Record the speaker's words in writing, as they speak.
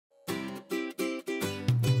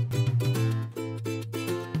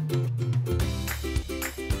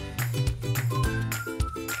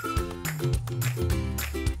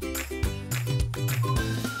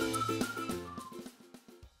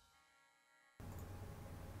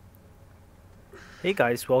Hey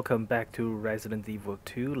guys, welcome back to Resident Evil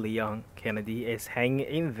 2. Leon Kennedy is hanging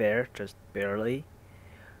in there, just barely.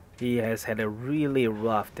 He has had a really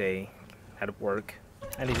rough day at work,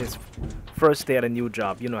 and it's his first day at a new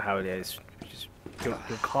job. You know how it is. Your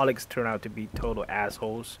colleagues turn out to be total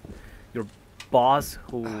assholes. Your boss,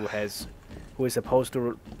 who is supposed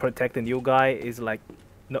to protect the new guy, is like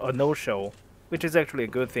a no-show, which is actually a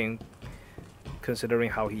good thing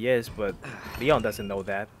considering how he is. But Leon doesn't know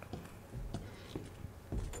that.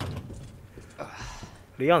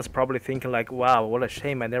 Leon's probably thinking like, wow, what a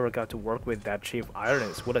shame I never got to work with that Chief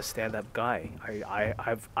Irons. What a stand-up guy.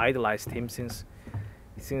 I've idolized him since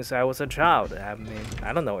I was a child. I mean,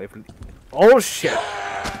 I don't know if... Oh shit!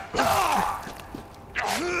 Oh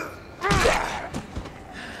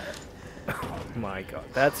my god,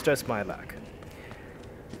 that's just my luck.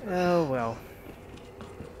 Oh well.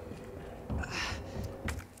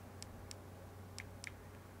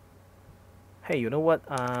 Hey, you know what?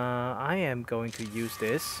 I am going to use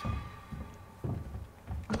this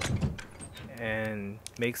and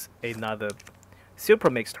mix another super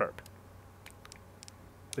mixed herb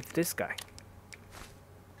with this guy.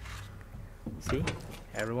 See?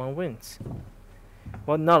 Everyone wins.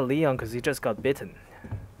 Well, not Leon, because he just got bitten.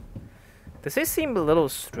 Does it seem a little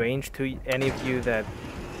strange to any of you that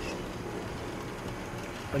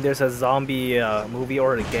when there's a zombie movie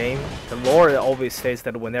or a game, the lore always says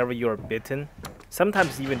that whenever you're bitten,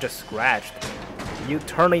 sometimes even just scratched, you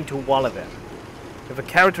turn into one of them. If a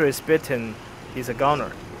character is bitten, he's a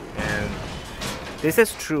goner. And this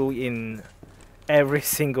is true in every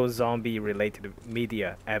single zombie-related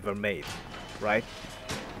media ever made, right?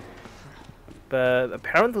 But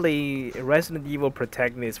apparently, Resident Evil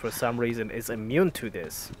protagonist for some reason is immune to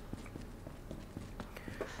this.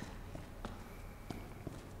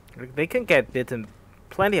 They can get bitten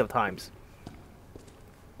plenty of times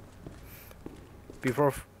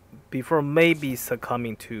before maybe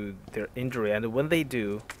succumbing to their injury, and when they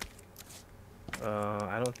do,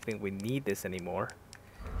 I don't think we need this anymore.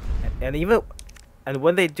 And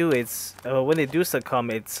when they do, when they do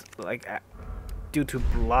succumb, it's like due to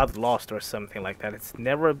blood lost or something like that.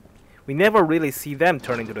 We never really see them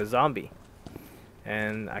turn into the zombie,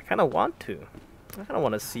 and I kind of want to. I kind of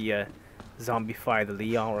want to see a zombified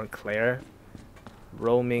Leon or Claire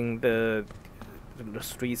roaming the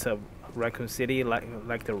streets of Raccoon City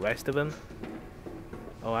like the rest of them.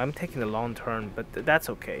 Oh, I'm taking a long turn, but that's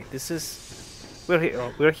okay.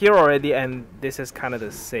 We're here already, and this is kind of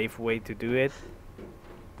the safe way to do it.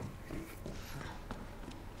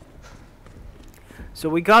 So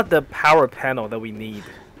we got the power panel that we need.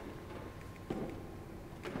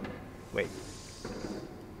 Wait.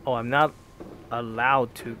 Oh, I'm not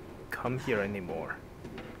allowed to come here anymore.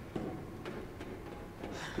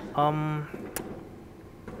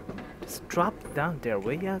 Just drop down there,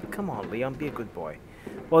 will ya? Come on, Leon, be a good boy.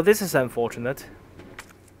 Well, this is unfortunate.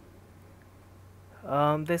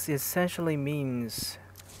 This essentially means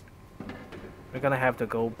we're gonna have to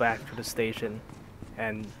go back to the station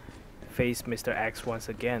and face Mr. X once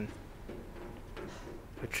again,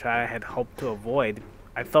 which I had hoped to avoid.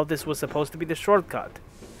 I thought this was supposed to be the shortcut.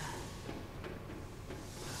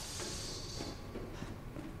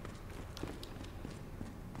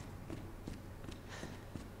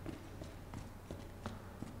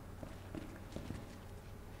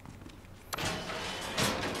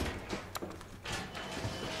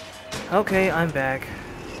 Okay, I'm back.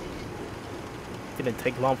 Didn't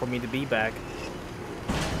take long for me to be back.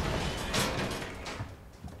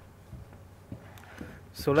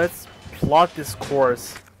 So let's plot this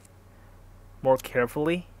course more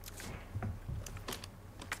carefully.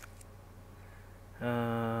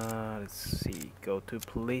 Let's see, go to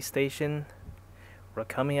police station. We're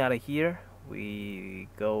coming out of here. We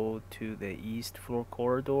go to the east floor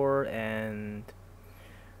corridor and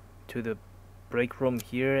to the break room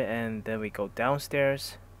here, and then we go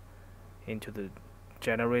downstairs into the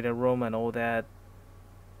generator room and all that,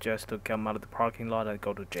 just to come out of the parking lot and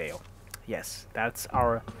go to jail. Yes, that's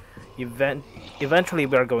our event. Eventually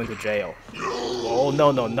we are going to jail. Oh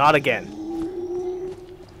no, not again.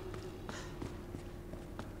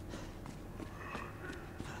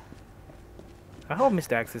 I hope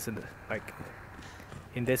Mr. X is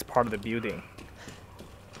in this part of the building.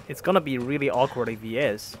 It's gonna be really awkward if he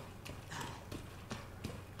is.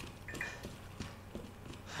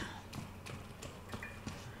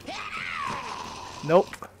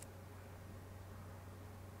 Nope.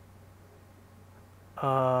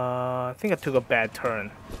 I think I took a bad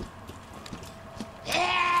turn.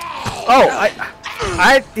 Oh,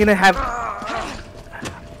 I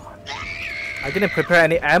didn't prepare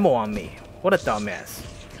any ammo on me. What a dumbass.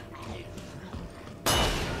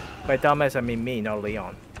 By dumbass, I mean me, not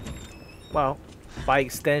Leon. Well, by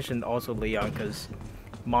extension, also Leon, because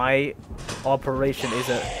my operation is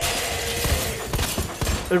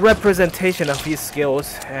a representation of his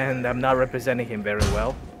skills, and I'm not representing him very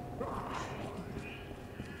well.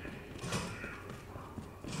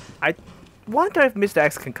 I wonder if Mr.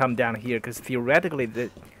 X can come down here, because theoretically,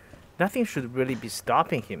 nothing should really be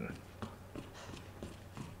stopping him.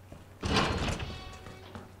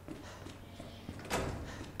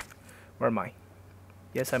 Where am I?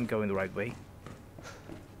 Yes, I'm going the right way.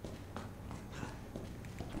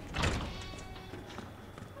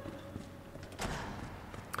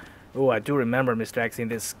 Oh, I do remember Mr. X in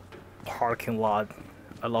this parking lot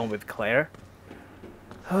along with Claire.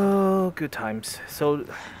 Oh, good times. So,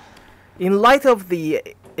 in light of the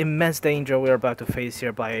immense danger we're about to face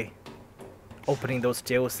here by opening those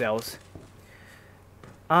jail cells,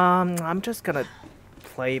 I'm just gonna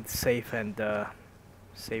play it safe and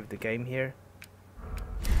save the game here.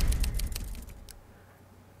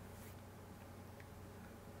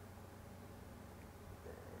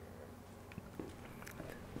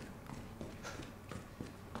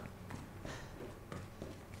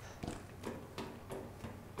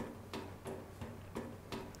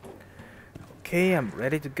 Okay, I'm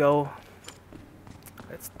ready to go.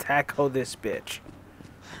 Let's tackle this bitch.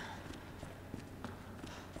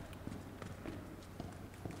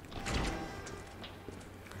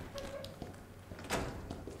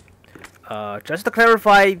 Just to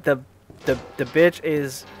clarify, the bitch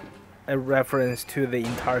is a reference to the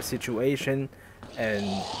entire situation, and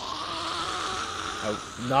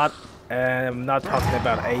I'm not talking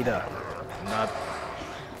about Ada.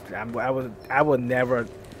 I would never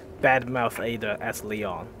badmouth Ada as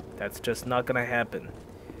Leon. That's just not gonna happen.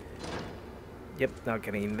 Yep, not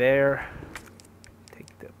getting in there. Take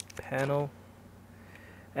the panel.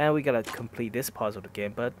 And we gotta complete this puzzle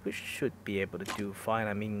again, but we should be able to do fine.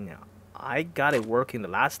 I mean, I got it working the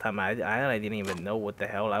last time. I didn't even know what the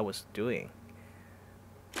hell I was doing.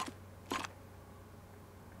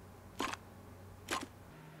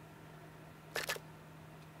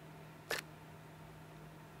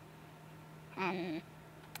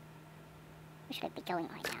 We should be going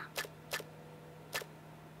right now.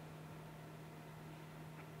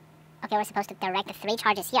 Okay, we're supposed to direct the 3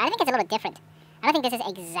 charges here. I think it's a little different. I don't think this is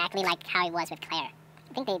exactly like how it was with Claire.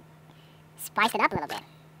 I think they spiced it up a little bit.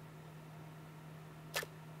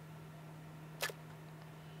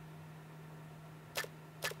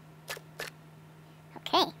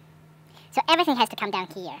 Okay. So everything has to come down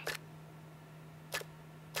here.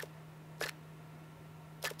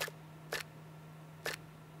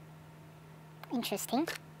 Interesting.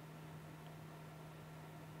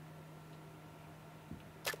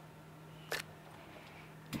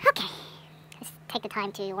 Okay. Let's take the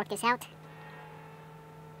time to work this out.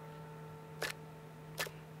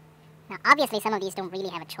 Now, obviously, some of these don't really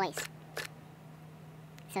have a choice.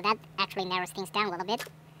 So that actually narrows things down a little bit.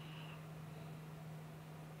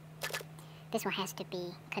 This one has to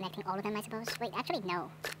be connecting all of them, I suppose. Wait, actually, no.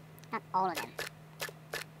 Not all of them.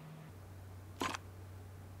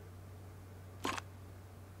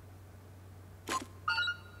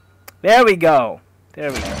 There we go.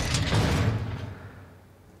 There we go.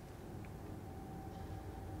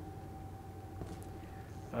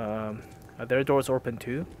 Are their doors open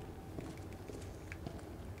too?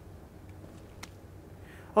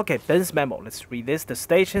 Okay, Ben's memo. Let's read this. The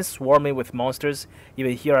station's swarming with monsters.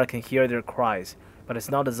 Even here I can hear their cries. But it's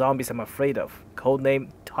not the zombies I'm afraid of. Codename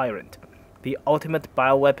Tyrant. The ultimate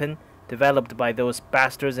bioweapon developed by those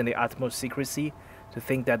bastards in the utmost secrecy. To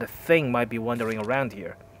think that the thing might be wandering around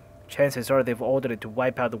here. Chances are they've ordered it to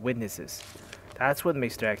wipe out the witnesses. That's what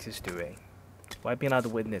Mr. X is doing. Wiping out the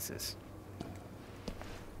witnesses.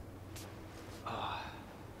 Huh?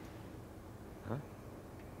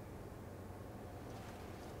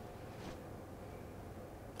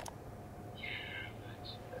 Yeah,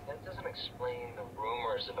 but that doesn't explain the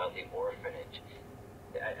rumors about the orphanage.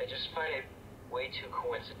 I just find it way too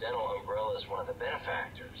coincidental Umbrella is one of the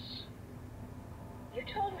benefactors. You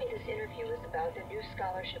told me this interview was about the new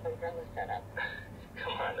scholarship Umbrella setup.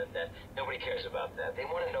 Come on, that nobody cares about that. They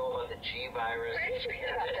want to know about the G virus. Where did you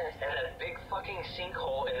hear about this? And that big fucking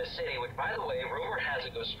sinkhole in the city, which, by the way, rumor has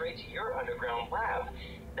it goes straight to your underground lab.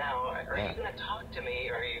 Now, are you gonna talk to me,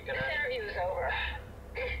 or are you gonna... This interview's over.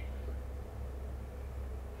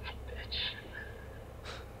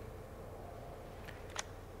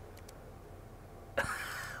 Bitch.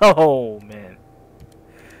 Oh, man.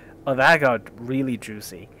 Oh, that got really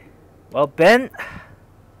juicy. Well, Ben,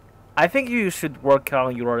 I think you should work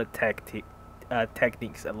on your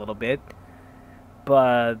techniques a little bit.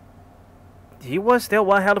 But he was still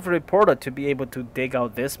one hell of a reporter to be able to dig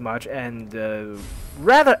out this much and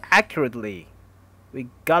rather accurately. We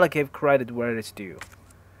gotta give credit where it's due.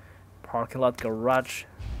 Parking lot, garage,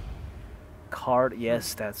 card.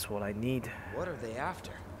 Yes, that's what I need. What are they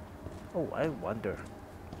after? Oh, I wonder.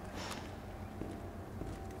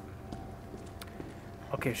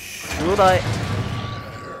 Okay, should I?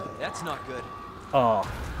 That's not good. Oh,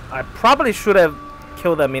 I probably should have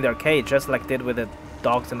killed them in their cage, just like did with the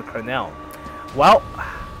dogs in the Cornell. Well,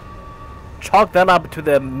 chalk that up to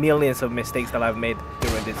the millions of mistakes that I've made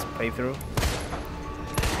during this playthrough.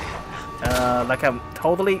 Like I'm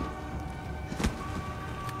totally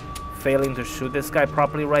failing to shoot this guy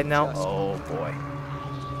properly right now. Oh boy.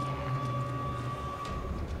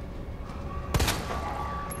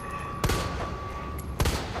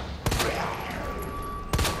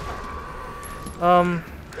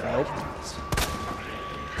 Nope.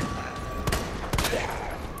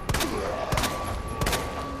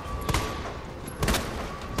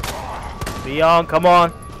 Beyond, come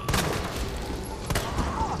on.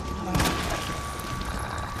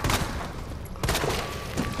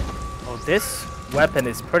 Oh, this weapon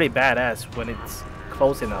is pretty badass when it's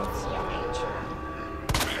close enough.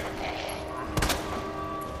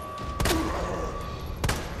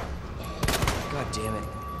 God damn it.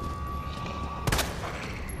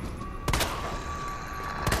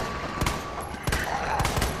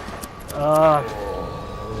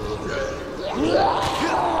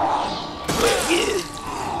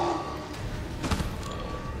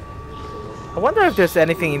 I wonder if there's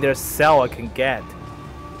anything in their cell I can get.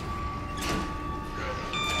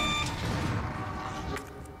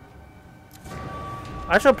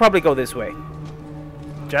 I should probably go this way.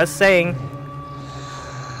 Just saying.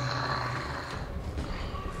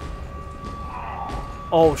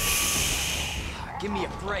 Oh, shh. Give me a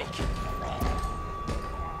break.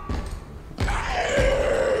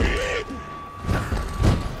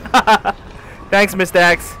 Thanks, Mr.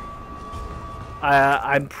 X.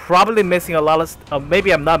 I'm probably missing a lot of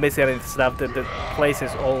maybe I'm not missing any stuff. The place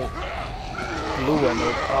is all blue and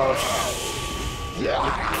oh,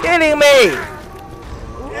 you're kidding me!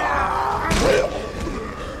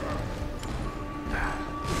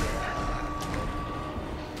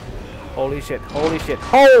 Holy shit! Holy shit!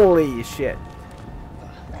 Holy shit!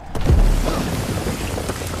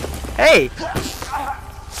 Hey!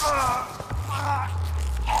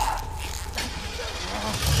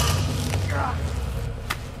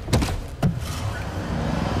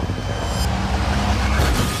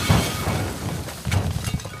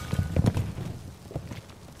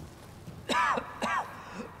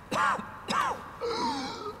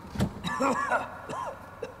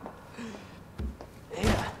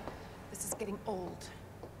 This is getting old.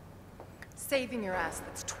 Saving your ass,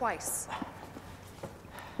 that's twice.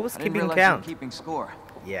 Who's I didn't keeping realize you were count? keeping score.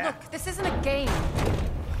 Yeah. Look, this isn't a game.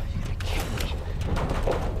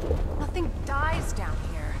 Nothing dies down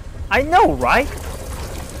here. I know, right?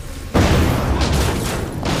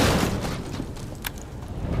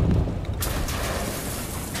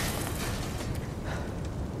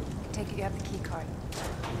 Take it you have the key card.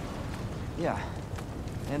 Yeah.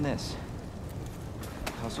 And this.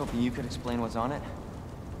 I was hoping you could explain what's on it.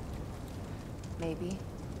 Maybe.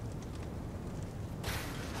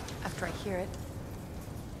 After I hear it.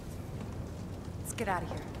 Let's get out of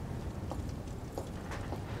here.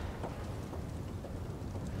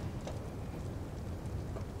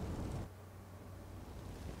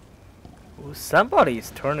 Ooh,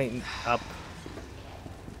 somebody's turning up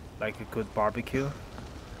like a good barbecue.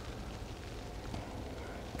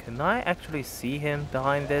 Can I actually see him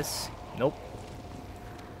behind this? Nope.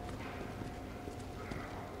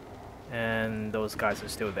 And those guys are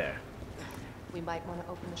still there. We might want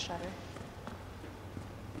to open the shutter.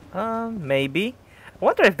 Maybe. I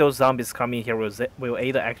wonder if those zombies coming here will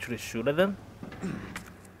Ada actually shoot at them?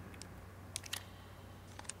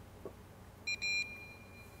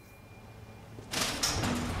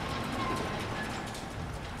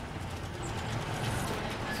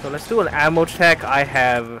 So let's do an ammo check. I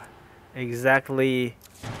have exactly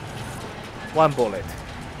 1 bullet.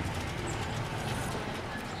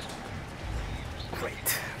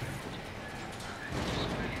 Great.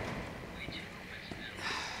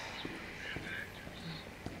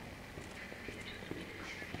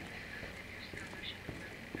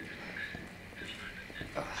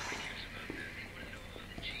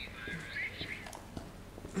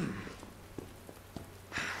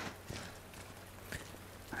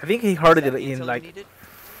 I think he heard it in like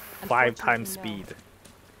 5 times speed.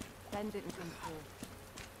 Ben didn't come through.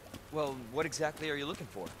 Well, what exactly are you looking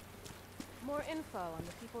for? More info on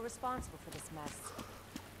the people responsible for this mess.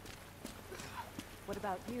 What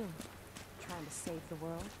about you? Trying to save the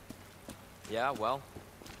world? Yeah, well,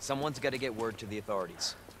 someone's got to get word to the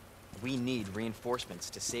authorities. We need reinforcements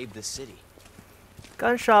to save the city.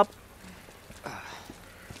 Gun shop.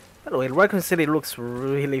 By the way, Raccoon City looks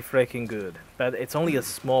really freaking good, but it's only a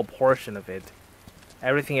small portion of it.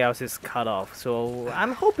 Everything else is cut off, so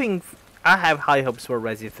I'm hoping... I have high hopes for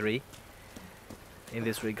Resi 3 in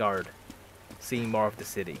this regard. Seeing more of the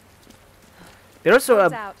city. There's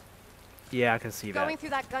Guns a... out. Yeah, I can see that. Going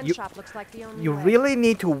through that gun You- shop looks like the only You way. really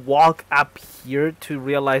need to walk up here to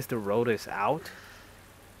realize the road is out.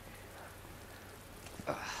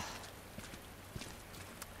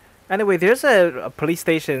 Anyway, there's a police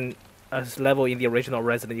station level in the original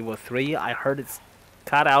Resident Evil 3. I heard it's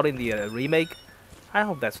cut out in the remake. I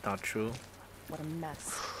hope that's not true. What a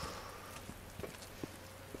mess.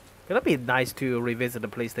 It'd be nice to revisit the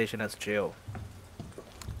police station as Jill.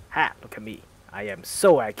 Ha! Look at me. I am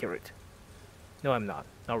so accurate. No, I'm not.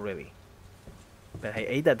 Not really. But hey,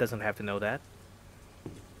 Ada doesn't have to know that.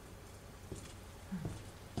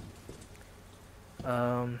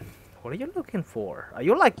 What are you looking for? Are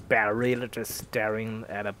you like Barry, just staring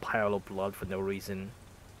at a pile of blood for no reason?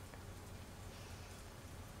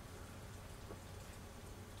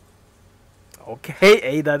 Okay,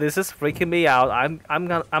 Ada, this is freaking me out. I'm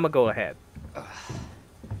gonna go ahead.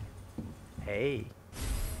 Hey.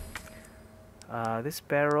 This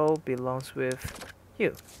barrel belongs with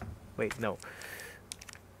you. Wait, no.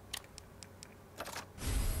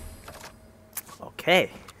 Okay.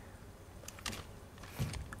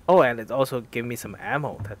 Oh, and it also gave me some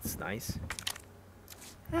ammo. That's nice.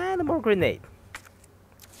 And a more grenade.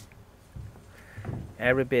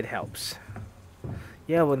 Every bit helps.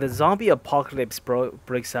 Yeah, when the zombie apocalypse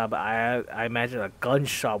breaks up, I imagine a gun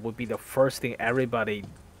shop would be the first thing everybody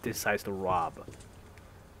decides to rob.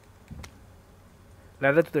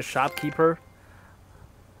 Letter to the shopkeeper.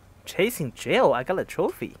 Chasing Jill. I got a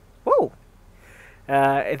trophy. Whoa!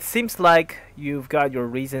 It seems like you've got your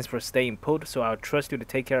reasons for staying put, so I'll trust you to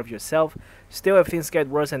take care of yourself. Still, if things get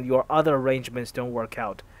worse and your other arrangements don't work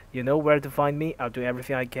out, you know where to find me. I'll do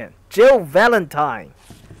everything I can. Jill Valentine!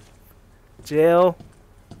 Jill,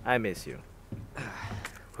 I miss you.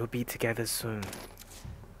 We'll be together soon.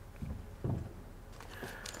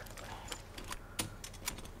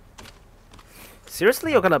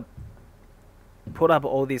 Seriously, you're gonna put up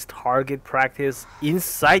all these target practice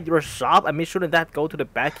inside your shop? I mean, shouldn't that go to the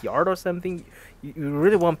backyard or something? You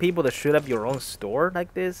really want people to shoot up your own store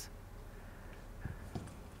like this?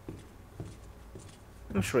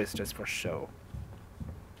 I'm sure it's just for show.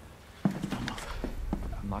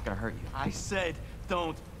 I'm not gonna hurt you. I said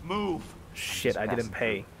don't move. Shit, I didn't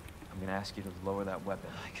pay. I'm gonna ask you to lower that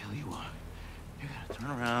weapon. I kill you what? You gotta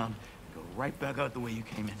turn around and go right back out the way you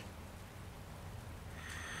came in.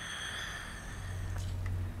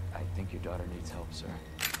 I think your daughter needs help, sir.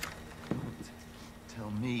 Don't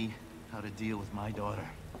tell me how to deal with my daughter.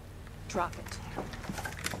 Drop it.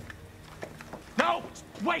 No!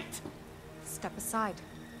 Wait! Step aside.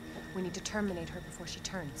 We need to terminate her before she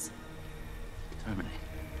turns. Terminate.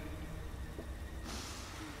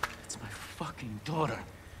 It's my fucking daughter.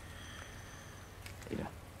 Ada.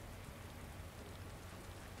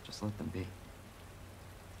 Just let them be.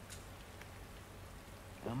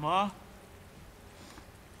 Emma?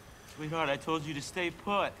 Sweetheart, I told you to stay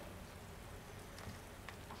put.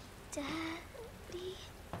 Daddy.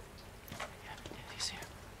 Yeah, he's here.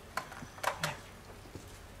 Here.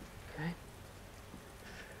 Okay?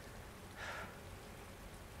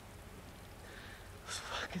 Those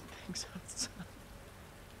fucking things outside.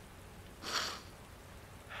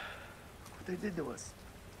 What they did to us.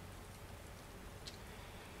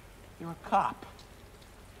 You're a cop.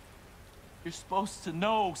 You're supposed to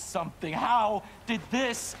know something. How did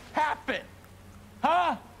this happen?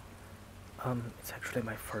 Huh? It's actually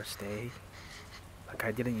my first day. Like,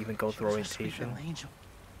 I didn't even go She through was our sweet orientation. little angel.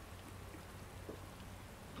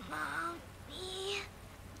 Mommy.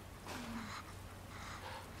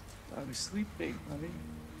 I was sleeping, honey.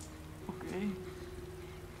 Okay?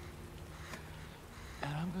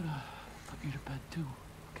 And I'm gonna put you to bed too,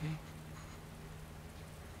 okay?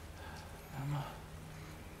 Emma.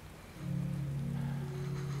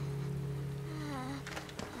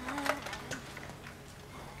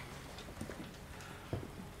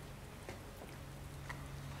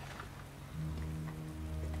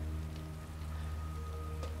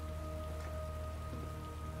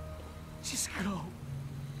 Just go.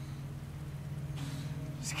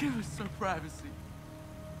 Just give us some privacy.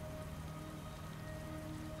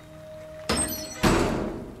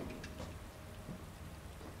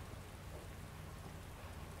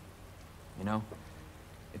 You know,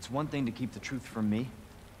 It's one thing to keep the truth from me,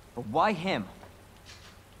 but why him?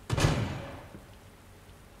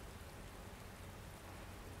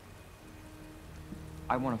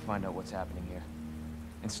 I want to find out what's happening here,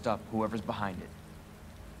 and stop whoever's behind it.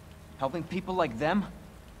 Helping people like them?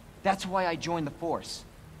 That's why I joined the Force.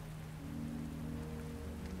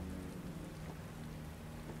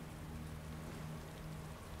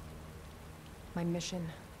 My mission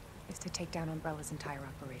is to take down Umbrella's entire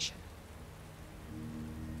operation.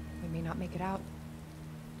 We may not make it out.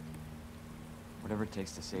 Whatever it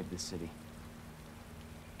takes to save this city.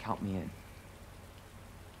 Count me in.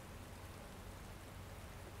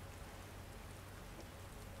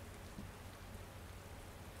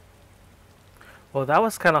 Well, that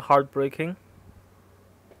was kind of heartbreaking.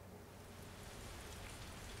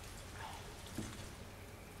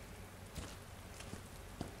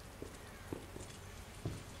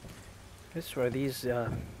 This where these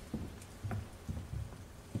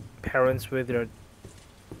parents with their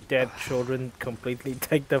dead children completely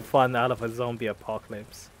take the fun out of a zombie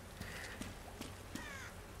apocalypse.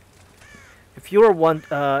 If you're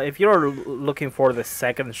looking for the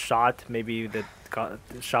second shot, maybe the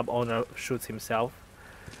shop owner shoots himself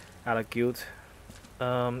out of guilt.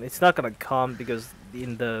 It's not gonna come because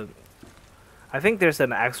I think there's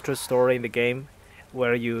an extra story in the game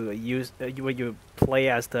where where you play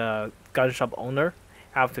as the gun shop owner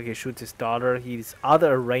after he shoots his daughter. His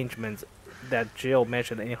other arrangements that Jill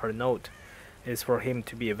mentioned in her note is for him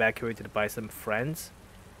to be evacuated by some friends.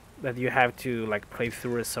 That you have to like play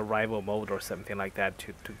through a survival mode or something like that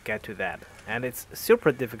to get to that, and it's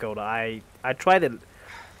super difficult. I tried it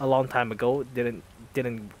a long time ago,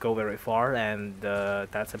 didn't go very far, and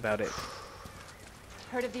that's about it.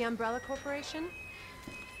 Heard of the Umbrella Corporation?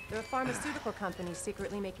 They're a pharmaceutical company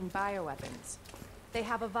secretly making bioweapons. They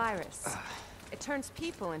have a virus. It turns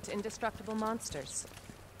people into indestructible monsters.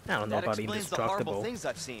 I don't know That about explains the horrible indestructible. things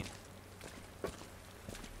I've seen.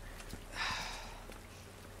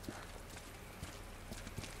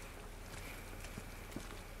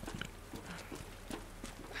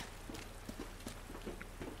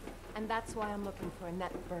 And that's why I'm looking for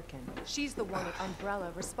Annette Birkin. She's the one at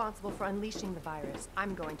Umbrella responsible for unleashing the virus.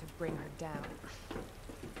 I'm going to bring her down.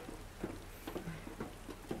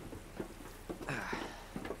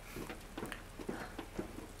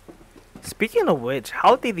 Speaking of which,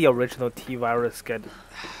 how did the original T-virus get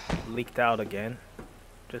leaked out again?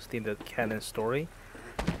 Just in the canon story?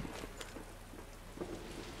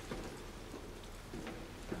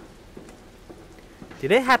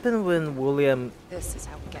 Did it happen when William This is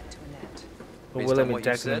how we get to Annette. when Based on William what you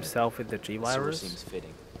injected said, himself with the Sewer G-virus? seems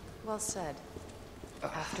fitting. Well said.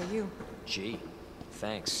 After you. Gee,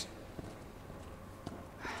 thanks.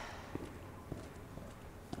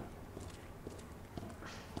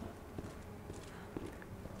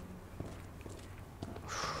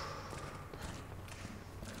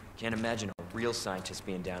 Can't imagine a real scientist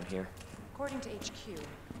being down here. According to HQ,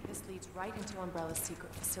 this leads right into Umbrella's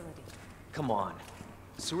secret facility. Come on.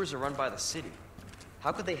 Sewers are run by the city.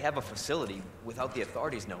 How could they have a facility without the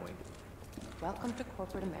authorities knowing? Welcome to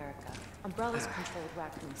corporate America. Umbrella's controlled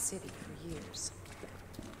Raccoon City for years.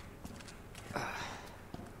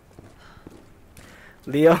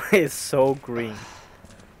 Leo is so green.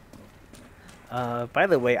 By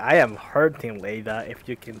the way, I am hurting Leda. If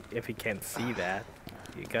you can see that,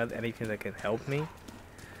 you got anything that can help me?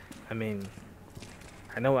 I mean,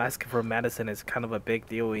 I know asking for medicine is kind of a big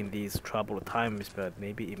deal in these troubled times, but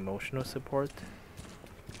maybe emotional support.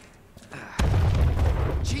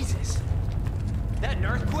 Jesus! That an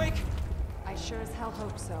earthquake? I sure as hell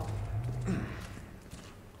hope so.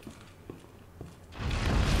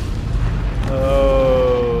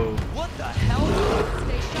 Oh. What the hell?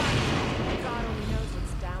 Stay sharp. God only knows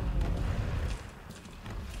what's down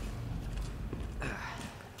here.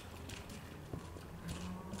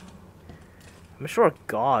 I'm sure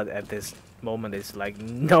God at this moment is like,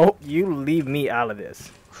 no, you leave me out of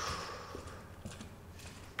this.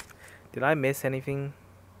 Did I miss anything?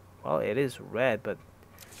 Well, it is red, but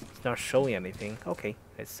it's not showing anything. Okay,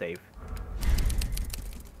 let's save.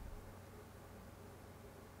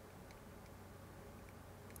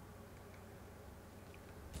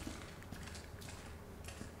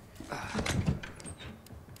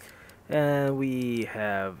 And we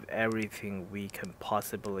have everything we can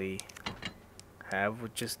possibly have. We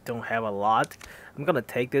just don't have a lot. I'm gonna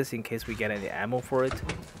take this in case we get any ammo for it.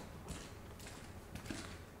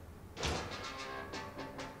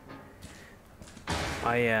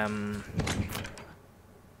 I am...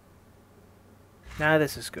 Nah,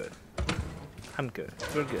 this is good. I'm good.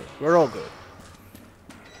 We're good. We're all good.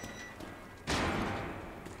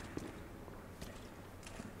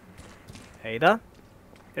 Ada?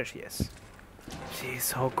 There she is. She's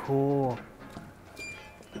so cool.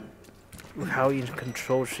 Look how in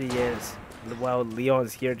control she is. While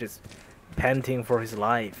Leon's here just panting for his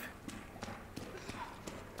life.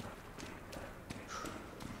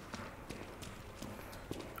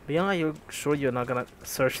 Leon, are you sure you're not gonna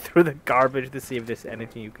search through the garbage to see if there's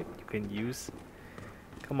anything you can use?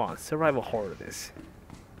 Come on, survival horror this.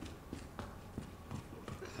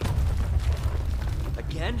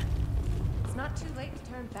 Again? It's not too late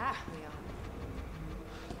to turn back, Leon.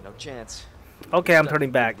 No chance. Okay, I'm Stuck turning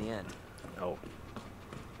to back. The end. Oh.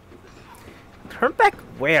 Turn back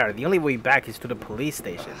where? The only way back is to the police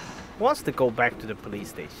station. Who wants to go back to the police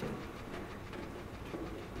station?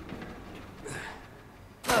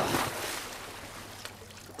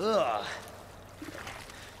 Ugh.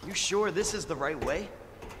 You sure this is the right way?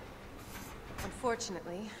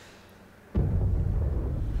 Unfortunately.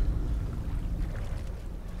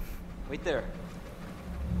 Wait there.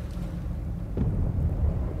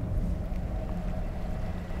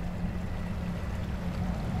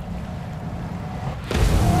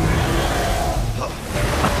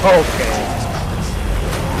 Okay.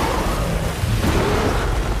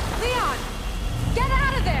 Leon! Get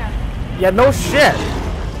out of there! Yeah, no shit.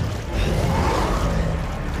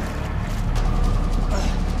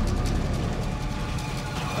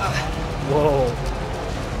 Whoa.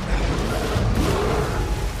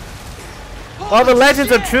 All the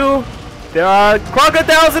legends are true. There are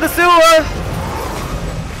crocodiles in the sewer.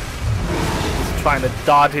 He's trying to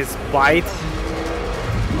dodge his bite.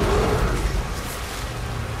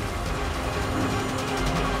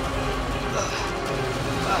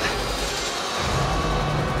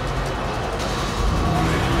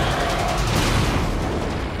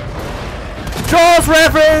 Jaws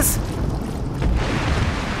reference!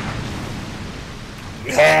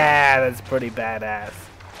 Yeah, that's pretty badass.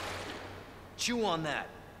 Chew on that,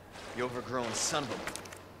 you overgrown son of a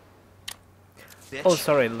bitch. Oh,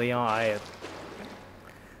 sorry, Leon.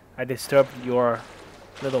 I disturbed your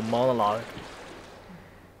little monologue.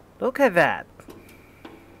 Look at that.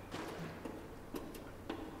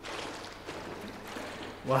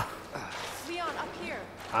 Well, Leon, up here.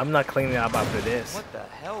 I'm not cleaning up after this. What the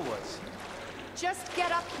hell was? Just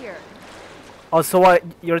get up here. Oh, so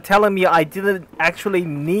you're telling me I didn't actually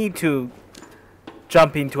need to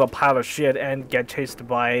jump into a pile of shit and get chased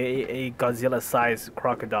by a Godzilla-sized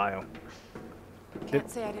crocodile? Can't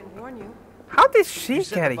say I didn't warn you. How did she You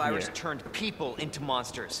said get the here? virus turned people into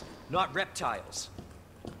monsters, not reptiles.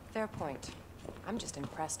 Fair point. I'm just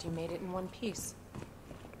impressed you made it in one piece.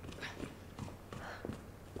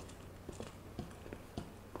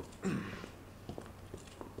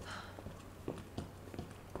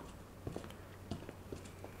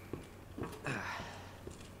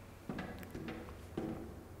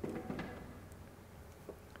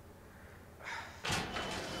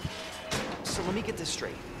 So let me get this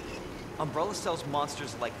straight. Umbrella sells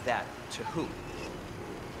monsters like that to who?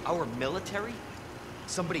 Our military?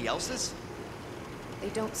 Somebody else's? They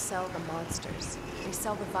don't sell the monsters. They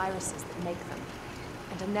sell the viruses that make them.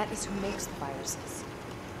 And Annette is who makes the viruses.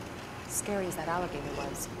 Scary as that alligator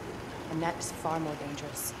was, Annette is far more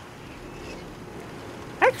dangerous.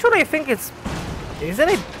 Actually, I think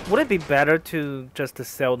would it be better to just to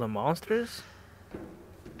sell the monsters?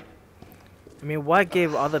 I mean, why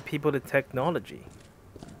give other people the technology?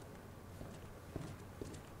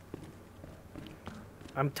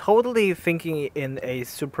 I'm totally thinking in a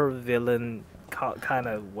supervillain kind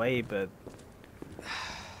of way, but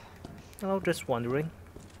just wondering.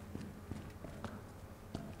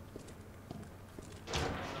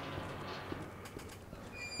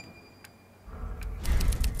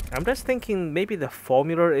 I'm just thinking maybe the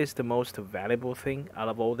formula is the most valuable thing out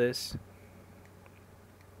of all this.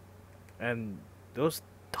 And those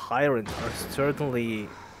tyrants are certainly...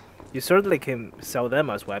 You certainly can sell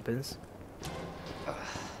them as weapons.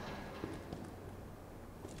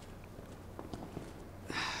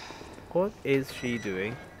 What is she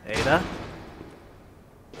doing? Ada?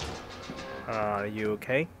 Are you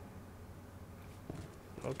okay?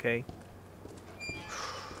 Okay.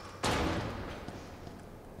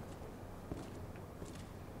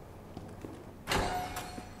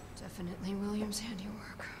 Definitely William's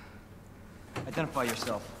handiwork. Identify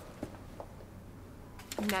yourself.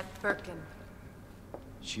 Annette Birkin.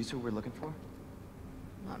 She's who we're looking for?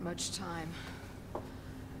 Not much time.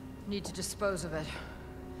 Need to dispose of it.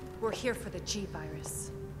 We're here for the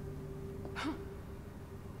G-virus.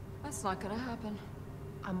 That's not gonna happen.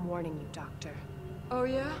 I'm warning you, Doctor. Oh,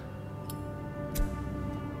 yeah?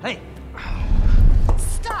 Hey!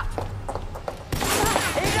 Stop!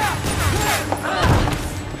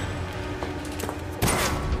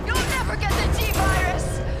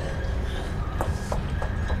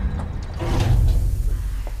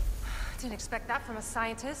 that from a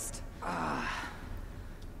scientist.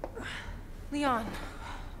 Leon.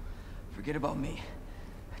 Forget about me.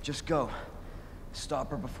 Just go.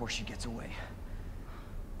 Stop her before she gets away.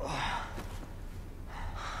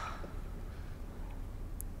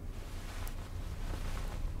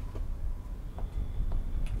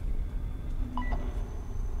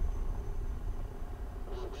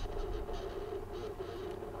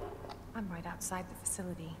 I'm right outside the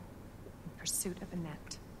facility, in pursuit of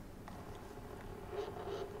Annette.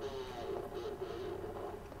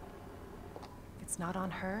 If it's not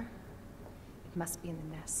on her, it must be in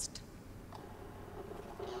the nest.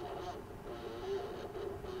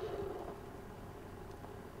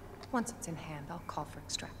 Once it's in hand, I'll call for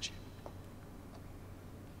extraction.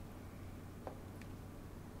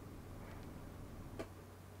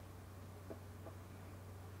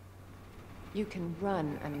 You can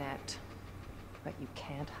run, Annette, but you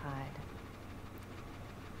can't hide.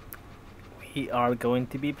 We are going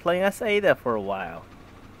to be playing as Ada for a while.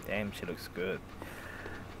 Damn, she looks good.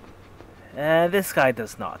 This guy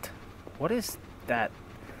does not. What is that?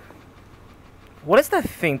 What is that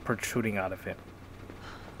thing protruding out of him?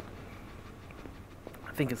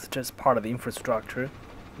 I think it's just part of the infrastructure.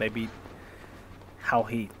 Maybe how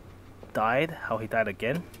he died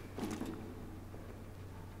again.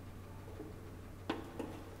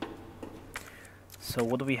 So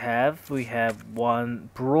what do we have? We have one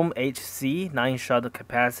Broom HC, 9-shot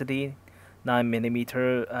capacity,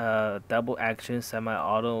 9mm double action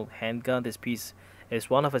semi-auto handgun. This piece is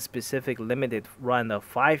one of a specific limited run of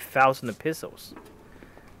 5,000 pistols.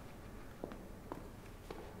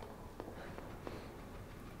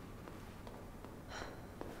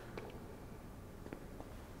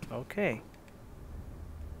 Okay.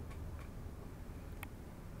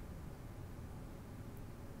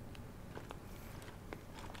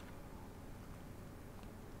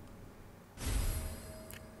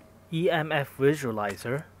 EMF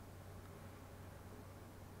visualizer.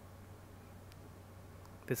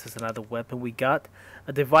 This is another weapon we got.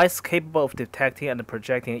 A device capable of detecting and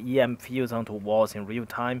projecting EM fields onto walls in real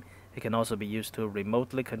time. It can also be used to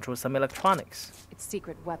remotely control some electronics. It's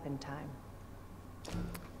secret weapon time.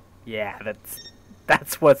 Yeah,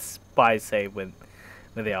 that's what spies say when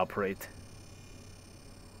they operate.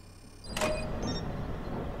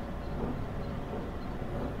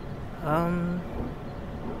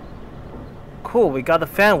 Cool, we got the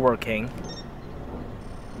fan working.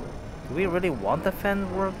 Do we really want the fan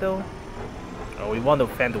to work though? Oh, we want the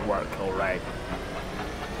fan to work, alright.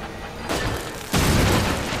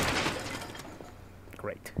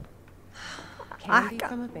 Great. Candy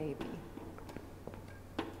from a baby.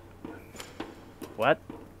 What?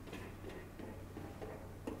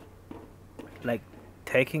 Like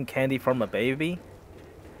taking candy from a baby?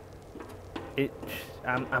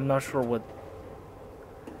 I'm not sure what.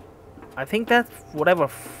 I think that whatever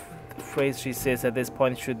phrase she says at this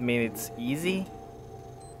point should mean it's easy.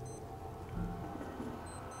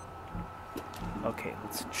 Okay,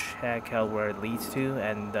 let's check out where it leads to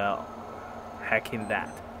and hack in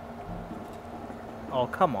that. Oh,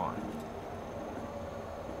 come on.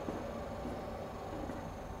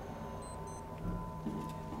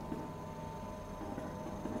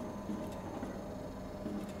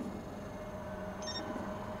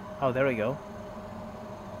 Oh, there we go.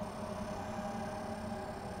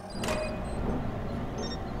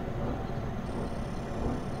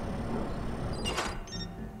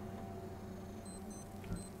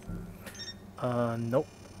 Nope.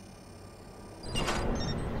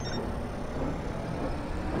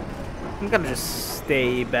 I'm gonna just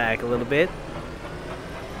stay back a little bit.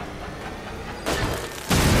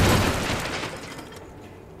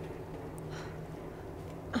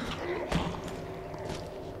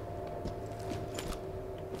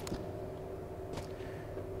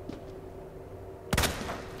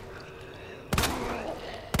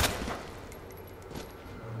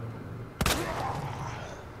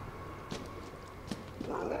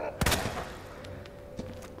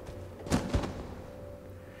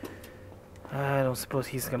 I don't suppose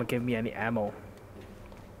he's gonna give me any ammo.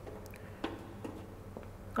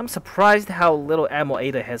 I'm surprised how little ammo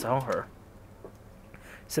Ada has on her.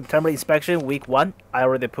 September inspection, week 1. I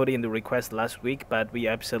already put in the request last week, but we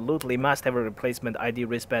absolutely must have a replacement ID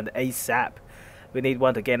wristband ASAP. We need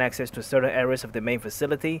one to gain access to certain areas of the main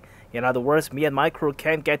facility. In other words, me and my crew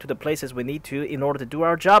can't get to the places we need to in order to do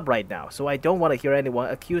our job right now, so I don't want to hear anyone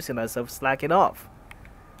accusing us of slacking off.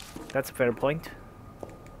 That's a fair point.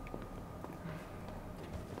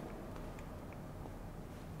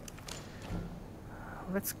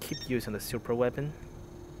 Let's keep using the super weapon.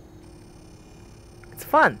 It's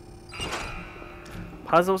fun!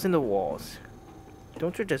 Puzzles in the walls.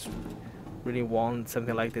 Don't you just really want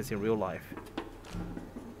something like this in real life?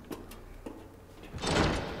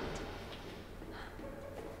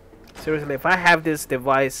 Seriously, if I have this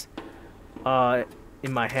device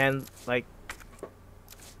in my hand, like,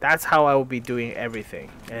 that's how I will be doing everything,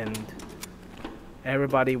 and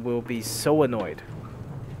everybody will be so annoyed.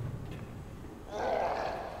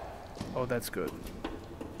 Oh, that's good.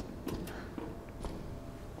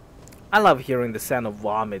 I love hearing the sound of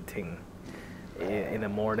vomiting in the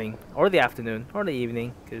morning, or the afternoon, or the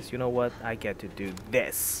evening, because you know what? I get to do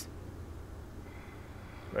this.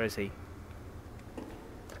 Where is he?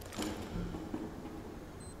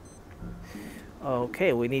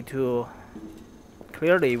 Okay, we need to...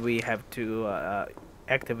 Clearly, we have to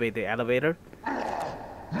activate the elevator. We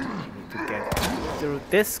need to get through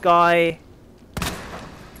this guy.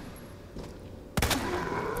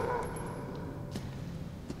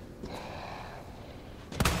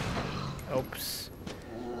 Oops.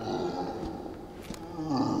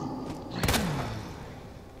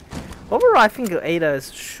 Overall, I think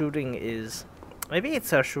Ada's shooting is... Maybe it's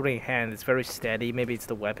her shooting hand. It's very steady. Maybe it's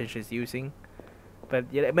the weapon she's using. But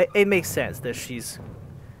yeah, it makes sense that she's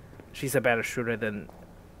a better shooter than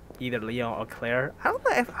either Leon or Claire. I don't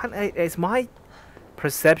know if is my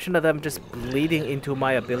perception of them just bleeding into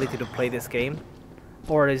my ability to play this game,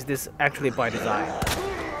 or is this actually by design?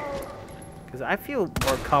 Because I feel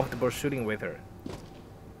more comfortable shooting with her.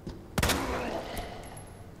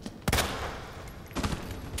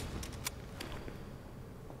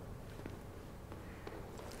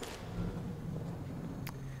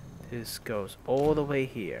 This goes all the way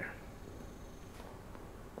here.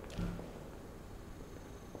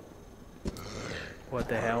 What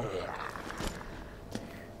the hell?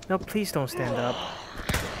 No, please don't stand up.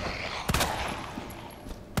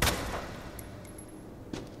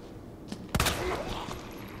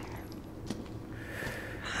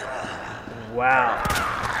 Wow.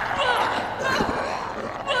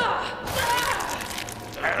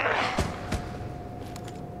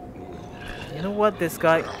 You know what? This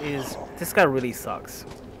guy really sucks.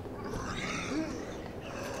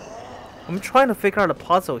 I'm trying to figure out a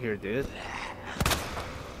puzzle here, dude.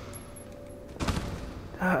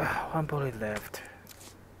 One bullet left.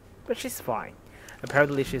 But she's fine.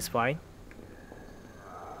 Apparently she's fine.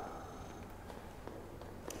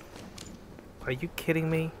 Are you kidding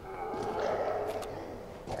me?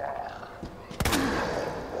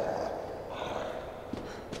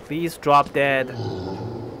 Please drop dead.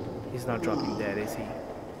 He's not dropping dead, is he?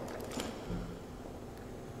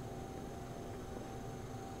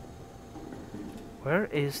 Where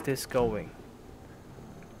is this going?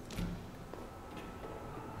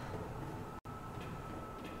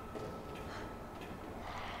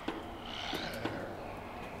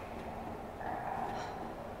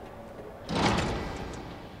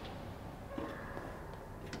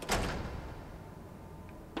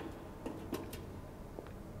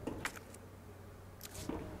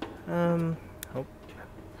 Oh.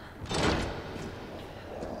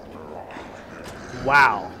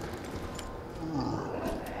 Wow.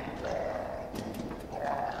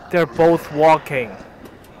 They're both walking.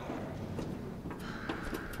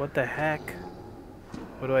 What the heck?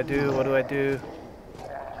 What do I do? What do I do?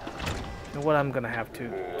 You know what? I'm gonna have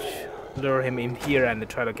to lure him in here and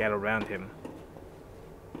try to get around him.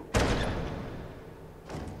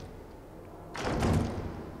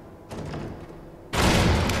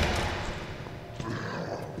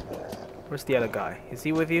 Where's the other guy? Is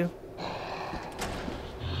he with you?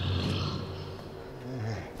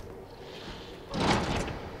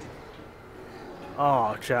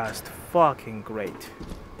 Oh, just fucking great.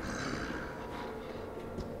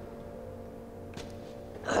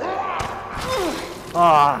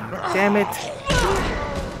 Ah, damn it.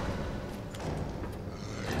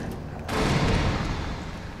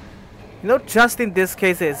 You know, just in this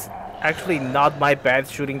case, it's actually not my bad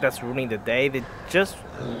shooting that's ruining the day. They just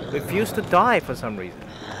refuse to die for some reason.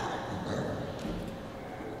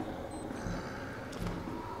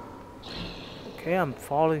 Okay, I'm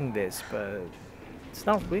following this, but it's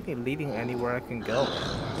not really leading anywhere I can go.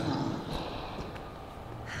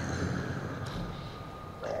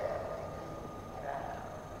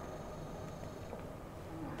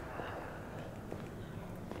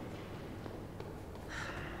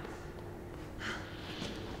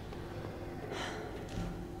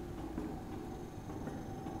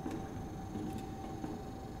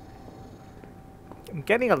 I'm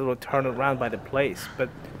getting a little turned around by the place, but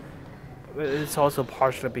it's also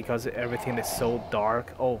partially because everything is so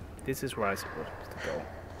dark. Oh, this is where I'm supposed to go.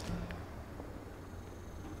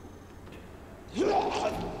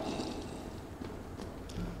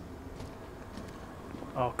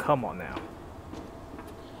 Oh, come on now.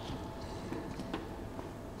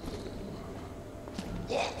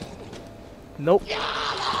 Nope.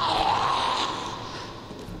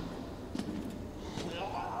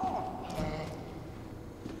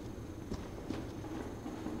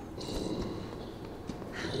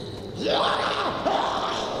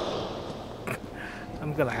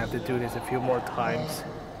 I'm gonna have to do this a few more times.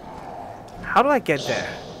 How do I get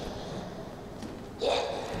there?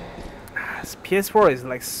 This PS4 is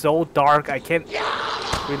like so dark, I can't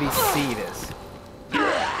really see this.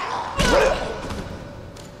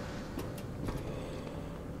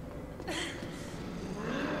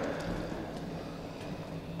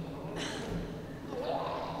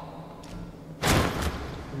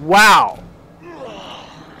 Wow!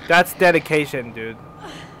 That's dedication, dude.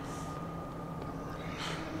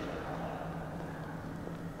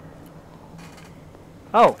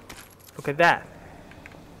 Oh, look at that.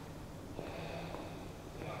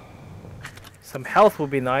 Some health would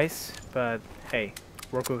be nice, but hey,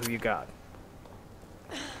 work with what you got.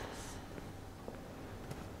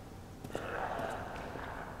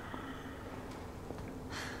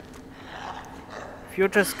 If you're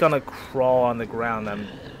just gonna crawl on the ground, I'm...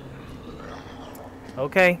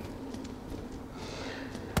 Okay.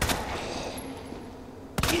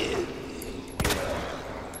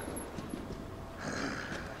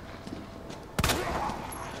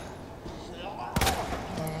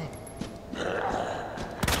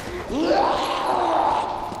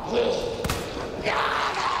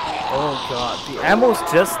 Oh god, the ammo's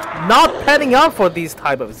just not panning out for these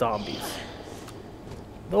type of zombies.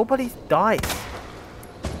 Nobody dies.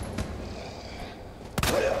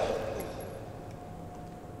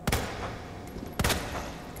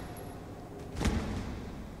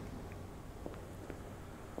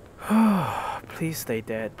 Please stay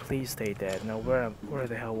dead. Please stay dead. Now where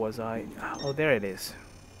the hell was I? Oh, there it is.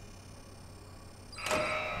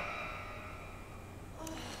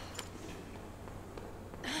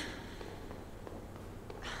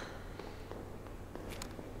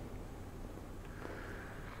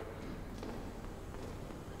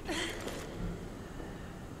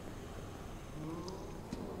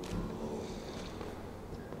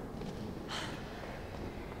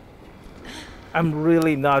 I'm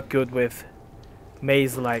really not good with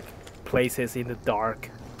maze-like places in the dark.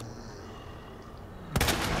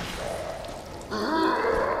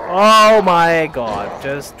 Oh my god,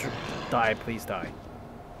 just die, please die.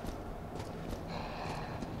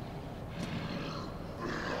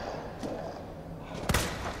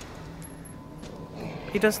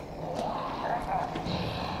 He just...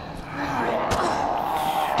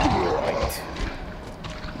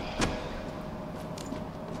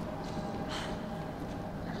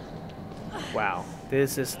 Wow,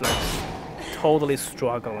 this is like totally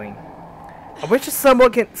struggling. I wish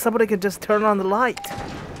somebody can just turn on the light.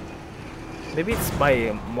 Maybe it's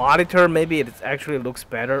my monitor. Maybe it actually looks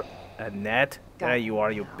better at net. There you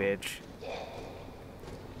are, you bitch.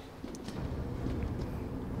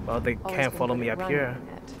 Well, they can't follow me up here.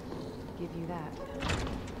 Give you that.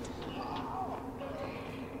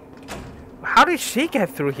 How did she get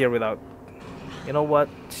through here without... You know what?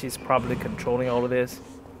 She's probably controlling all of this.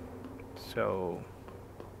 So...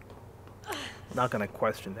 not gonna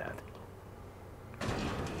question that.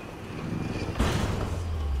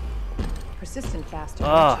 Persistent faster.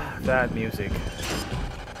 Ah, that music.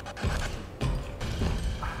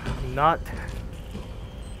 Not...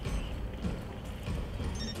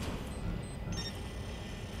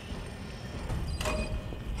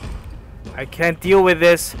 I can't deal with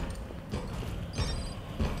this.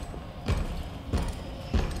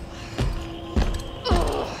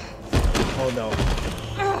 Oh no.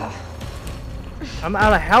 I'm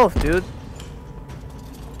out of health, dude.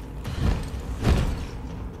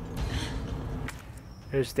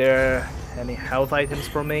 Is there any health items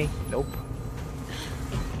for me? Nope.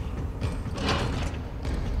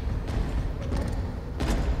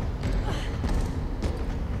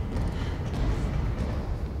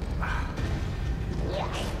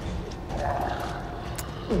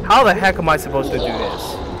 How the heck am I supposed to do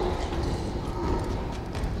this?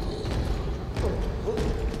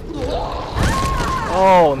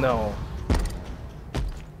 Oh no.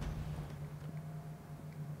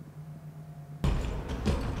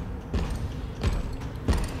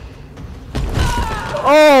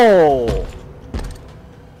 Oh!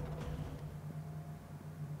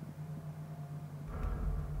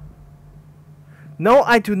 No,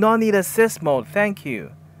 I do not need assist mode. Thank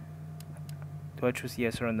you. Do I choose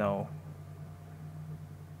yes or no?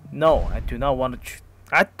 No, I do not want to.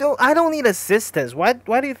 I don't need assistance. Why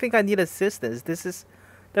do you think I need assistance? This is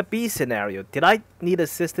The B scenario. Did I need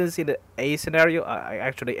assistance in the A scenario? I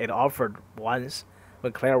actually it offered once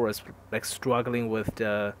when Claire was like struggling with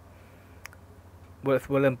the with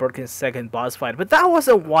William Birkin's second boss fight, but that was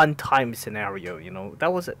a one-time scenario. You know,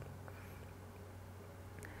 that was it.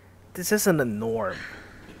 This isn't the norm.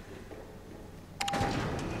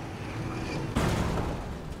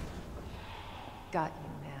 Got you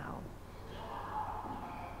now.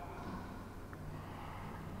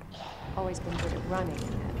 Always been good at running,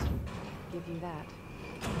 Annette. Give you that.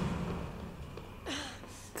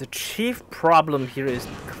 The chief problem here is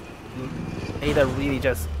Ada really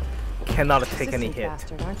just cannot take any Persistent hit.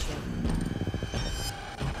 bastard, aren't you?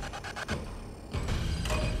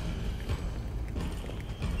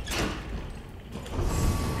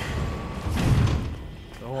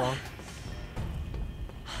 Go on.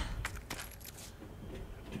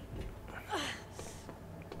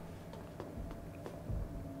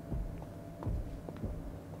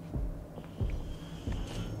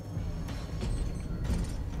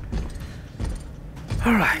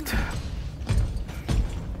 All right.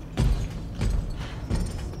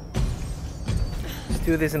 Let's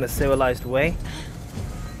do this in a civilized way.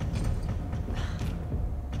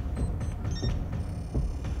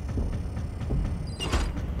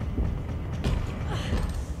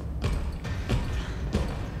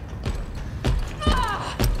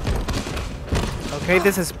 Okay,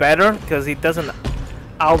 this is better because he doesn't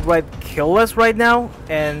outright kill us right now,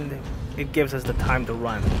 and it gives us the time to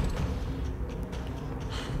run.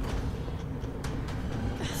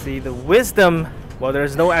 See, the wisdom, well,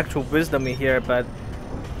 there's no actual wisdom in here, but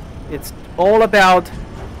it's all about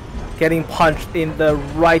getting punched in the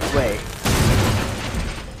right way.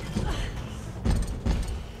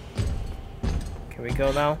 Can we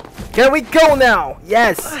go now? Can we go now?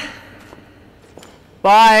 Yes!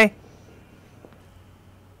 Bye!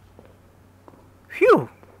 Phew!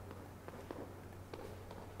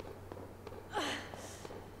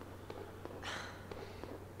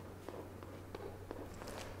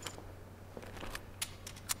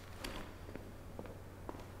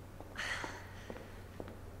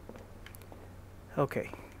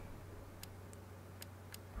 Okay.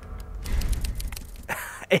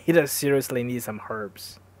 Ada seriously needs some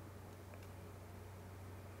herbs.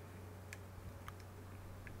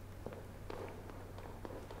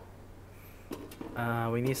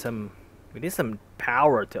 We need some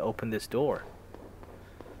power to open this door.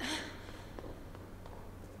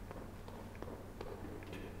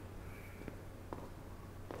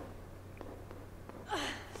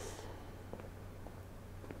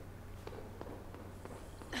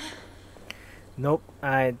 Nope,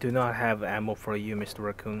 I do not have ammo for you, Mr.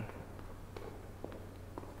 Raccoon.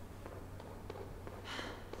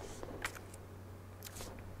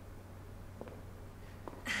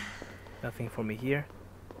 Nothing for me here.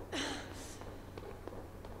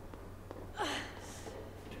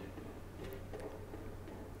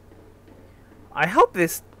 I hope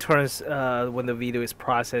this turns when the video is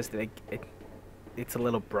processed, it's a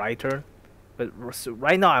little brighter. But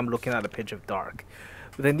right now I'm looking at a pitch of dark.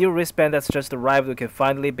 With the new wristband that's just arrived, we can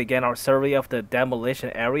finally begin our survey of the demolition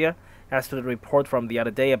area. As to the report from the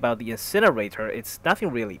other day about the incinerator, it's nothing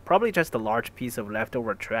really, probably just a large piece of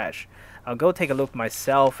leftover trash. I'll go take a look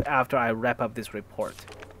myself after I wrap up this report.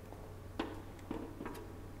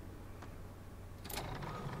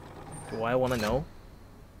 Do I want to know?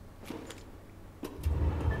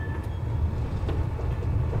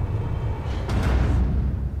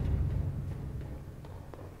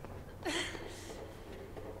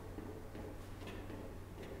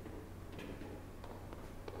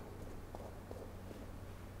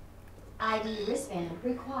 ID wristband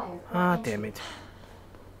required. Ah, damn it.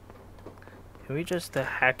 Can we just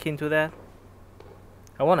hack into that?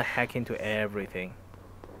 I want to hack into everything.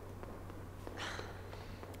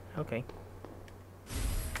 Okay.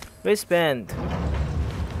 Wristband.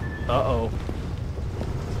 Uh-oh.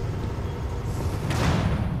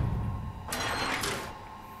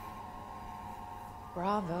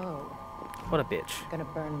 Bravo. What a bitch. Gonna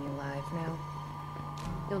burn me alive now.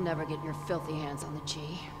 You'll never get your filthy hands on the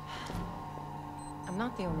G. I'm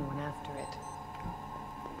not the only one after it.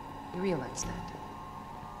 You realize that?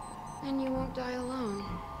 And you won't die alone.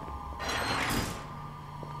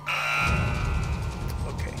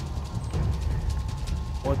 Okay.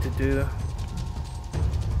 What to do?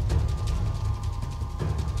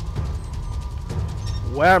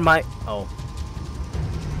 Where am I? Oh.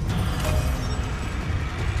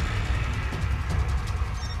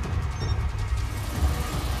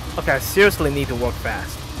 Okay, I seriously need to work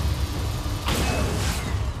fast.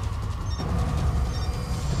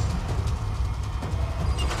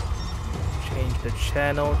 Change the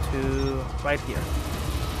channel to right here.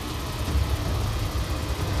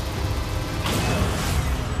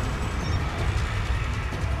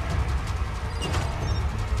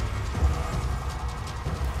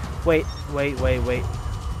 Wait.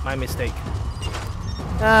 My mistake.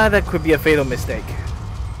 Ah, that could be a fatal mistake.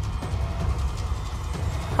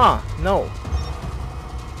 Huh, no.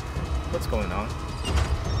 What's going on?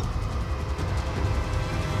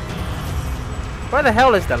 Where the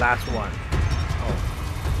hell is the last one?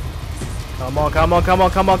 Oh.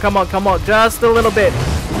 Come on. Just a little bit.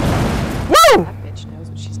 Woo! That bitch knows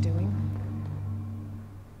what she's doing.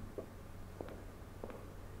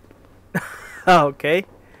 Okay.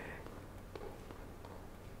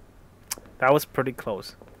 That was pretty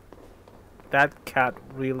close. That cat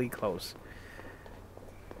really close.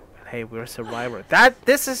 But hey, we're a survivor.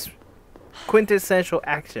 This is quintessential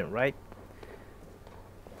action, right?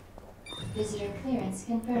 Visitor clearance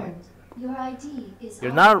confirmed. Your ID is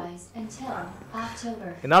You're not- authorized until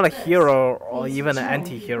October. You're not a 1st. hero or Please even an return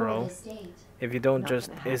anti-hero before this date. if you don't Not just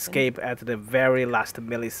gonna happen. escape at the very last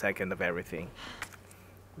millisecond of everything.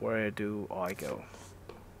 Where do I go?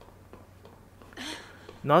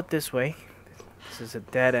 Not this way. This is a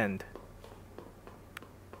dead end.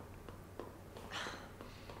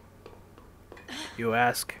 You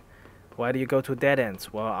ask, why do you go to dead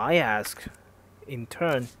ends? Well, I ask, in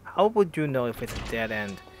turn, how would you know if it's a dead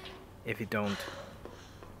end if you don't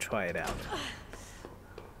try it out?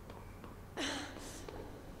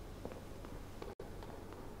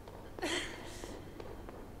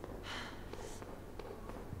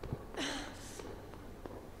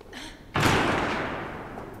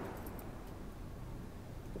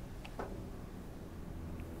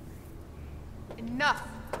 Enough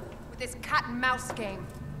with this cat and mouse game.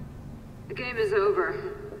 The game is over.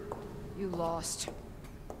 You lost.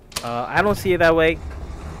 I don't see it that way.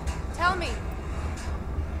 Tell me,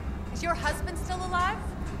 is your husband still alive?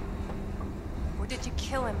 Or did you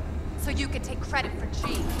kill him so you could take credit for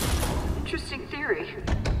G? Interesting theory.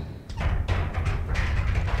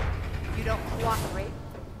 You don't cooperate,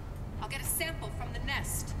 I'll get a sample from the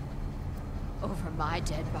nest. Over my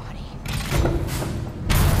dead body.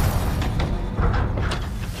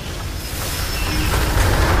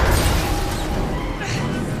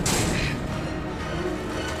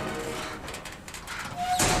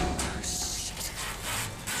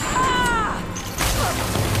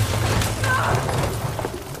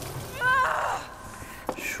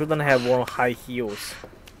 Shouldn't have worn high heels.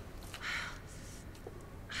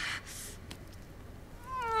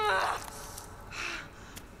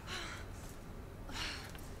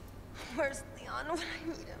 Where's Leon when I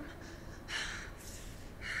need him?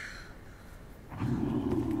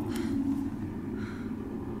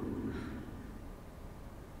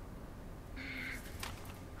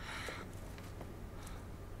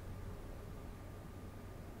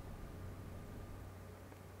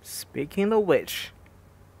 Speaking of which,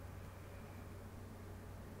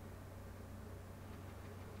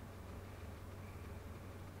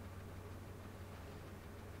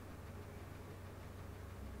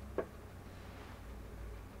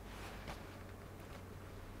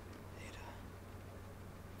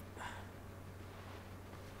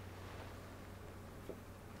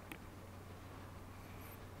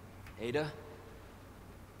 Ada?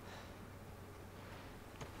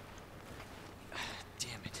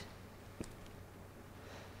 Damn it.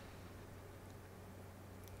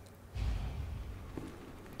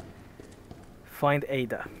 find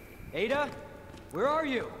Ada. Ada? Where are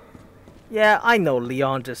you? Yeah, I know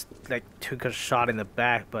Leon just like took a shot in the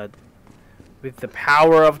back, but with the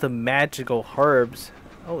power of the magical herbs.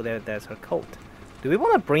 Oh, there's her coat. Do we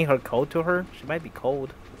want to bring her coat to her? She might be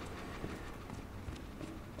cold.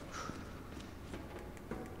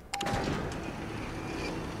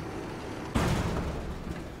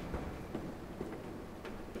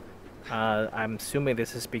 I'm assuming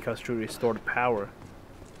this is because she restored power.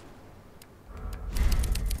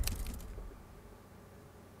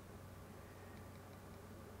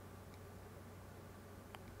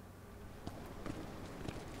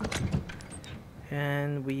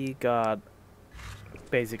 And we got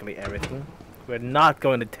basically everything. We're not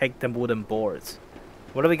going to take the wooden boards.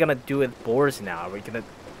 What are we gonna do with boards now? Are we gonna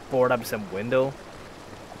board up some window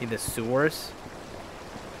in the sewers?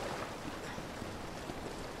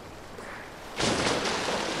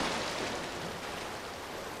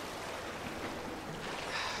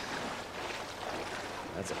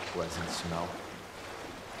 That's a pleasant smell.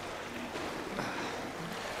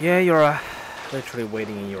 Yeah, you're literally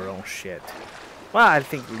waiting in your own shit. Well, I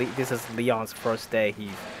think this is Leon's first day. He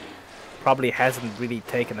probably hasn't really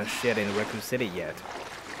taken a shit in Raccoon City yet.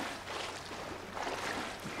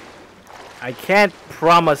 I can't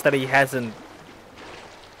promise that he hasn't,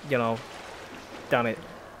 you know, done it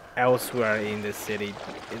elsewhere in the city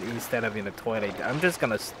instead of in the toilet. I'm just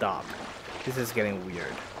gonna stop. This is getting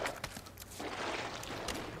weird.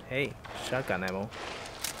 Hey, shotgun ammo.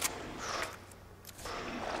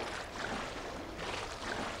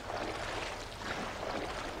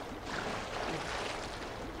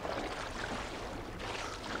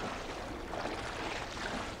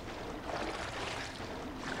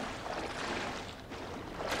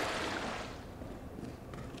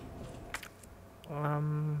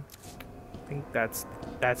 I think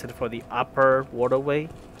that's it for the upper waterway.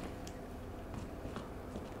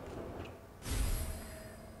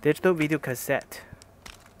 Digital video cassette.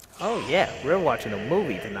 Oh yeah, we're watching a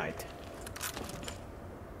movie tonight.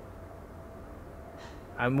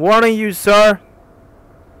 I'm warning you, sir.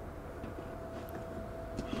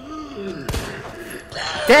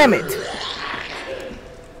 Damn it!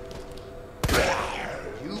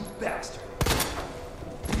 You bastard.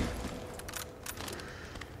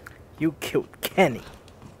 You killed Kenny.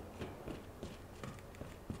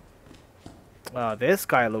 This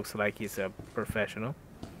guy looks like he's a professional.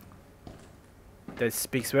 That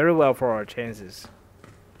speaks very well for our chances.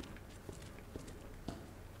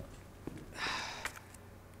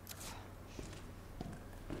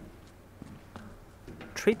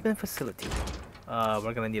 Treatment facility.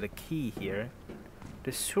 We're gonna need a key here.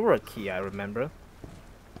 The sewer key, I remember.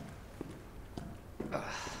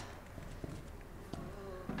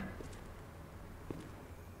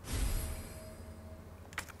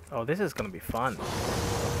 Oh, this is gonna be fun.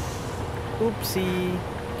 Oopsie.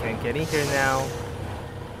 Can't get in here now.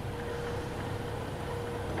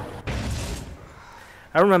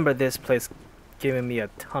 I remember this place giving me a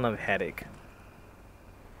ton of headache.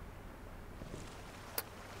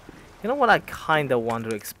 You know what? I kinda want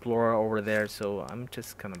to explore over there, so I'm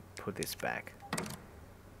just gonna put this back.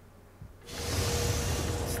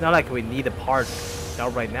 It's not like we need a part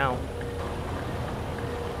out right now.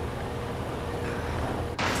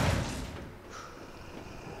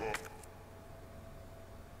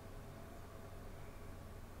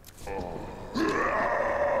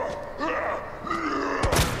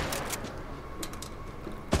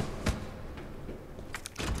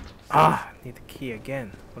 Ah, need the key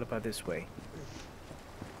again. What about this way?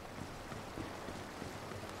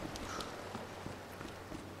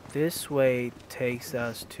 This way takes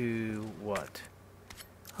us to what?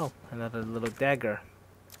 Oh, another little dagger.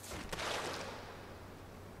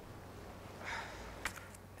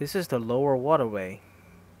 This is the lower waterway.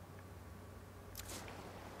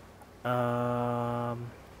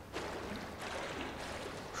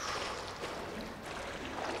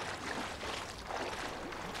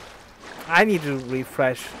 I need to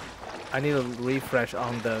refresh. I need to refresh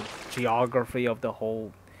on the geography of the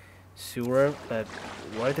whole sewer, but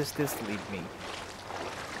where does this lead me?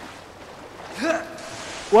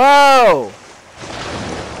 Whoa!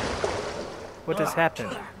 What just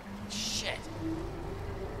happened? Shit.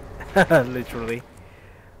 Literally.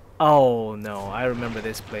 Oh no, I remember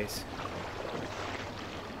this place.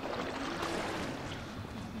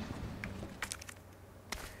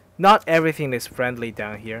 Not everything is friendly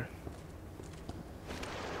down here.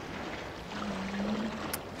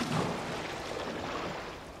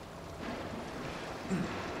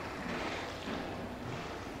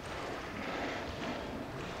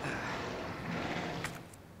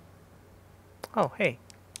 Oh, hey.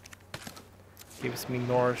 Gives me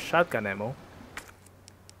more shotgun ammo.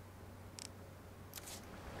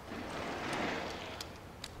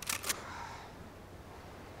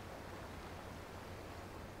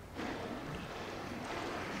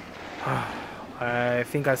 I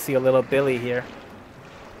think I see a little Billy here.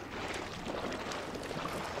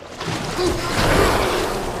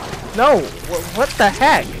 No! What the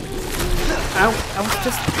heck? I was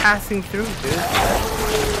just passing through,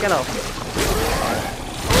 dude. Get off.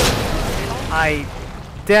 I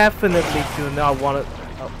definitely do not want to...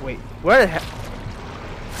 Oh, wait. Where the heck?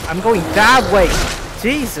 I'm going that way!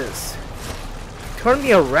 Jesus! Turn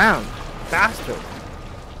me around, bastard.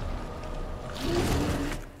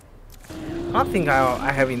 I don't think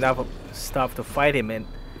I have enough stuff to fight him, and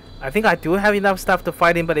I think I do have enough stuff to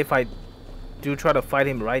fight him, but if I do try to fight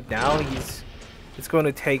him right now, it's going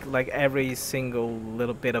to take like every single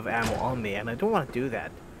little bit of ammo on me, and I don't want to do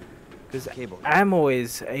that. Because ammo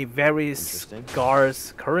is a very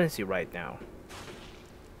scarce currency right now.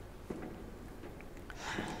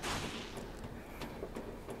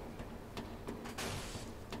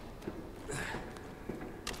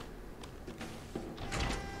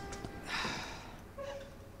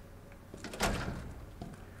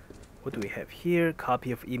 What do we have here?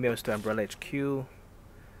 Copy of emails to Umbrella HQ.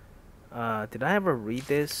 Did I ever read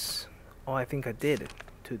this? Oh, I think I did.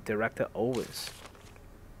 To Director Owens.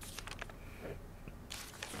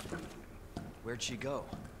 Where'd she go?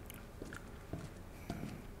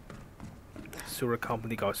 Sewer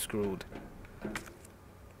company got screwed.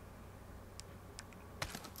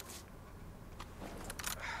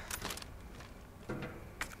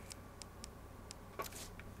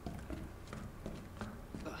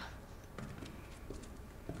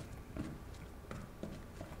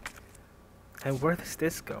 And where does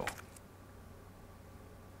this go?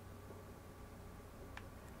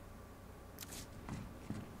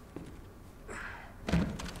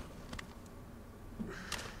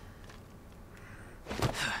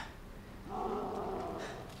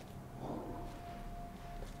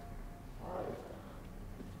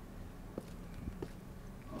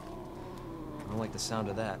 I don't like the sound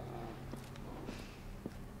of that.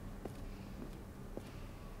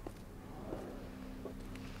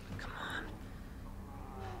 Come on.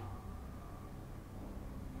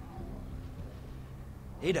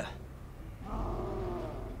 Ada.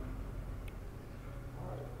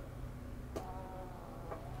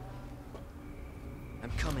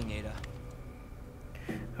 I'm coming, Ada.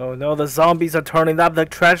 Oh no, the zombies are turning up the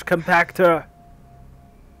trash compactor.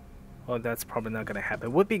 Oh, that's probably not gonna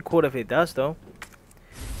happen. Would be cool if it does, though.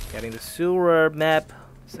 Getting the sewer map.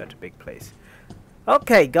 Such a big place.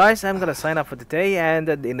 Okay, guys, I'm gonna sign up for today, and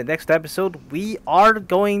in the next episode, we are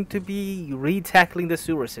going to be re-tackling the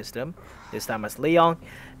sewer system. This time as Leon,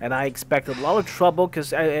 and I expected a lot of trouble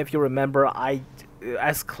because if you remember,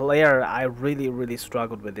 as Claire, I really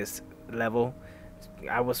struggled with this level.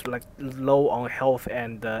 I was like low on health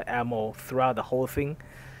and ammo throughout the whole thing.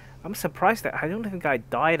 I'm surprised that I don't think I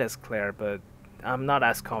died as Claire, but I'm not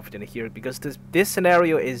as confident here because this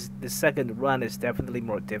scenario is the second run is definitely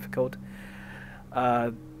more difficult.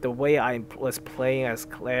 The way I was playing as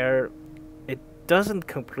Claire, it doesn't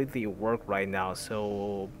completely work right now.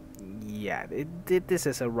 So yeah, this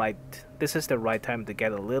is the right time to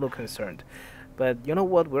get a little concerned. But you know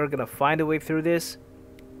what? We're gonna find a way through this.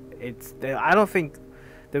 I don't think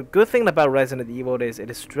the good thing about Resident Evil is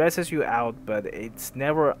it stresses you out, but it's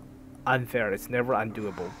never unfair. It's never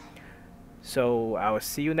undoable. So I will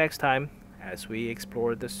see you next time as we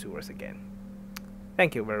explore the sewers again.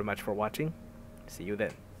 Thank you very much for watching. See you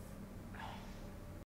then.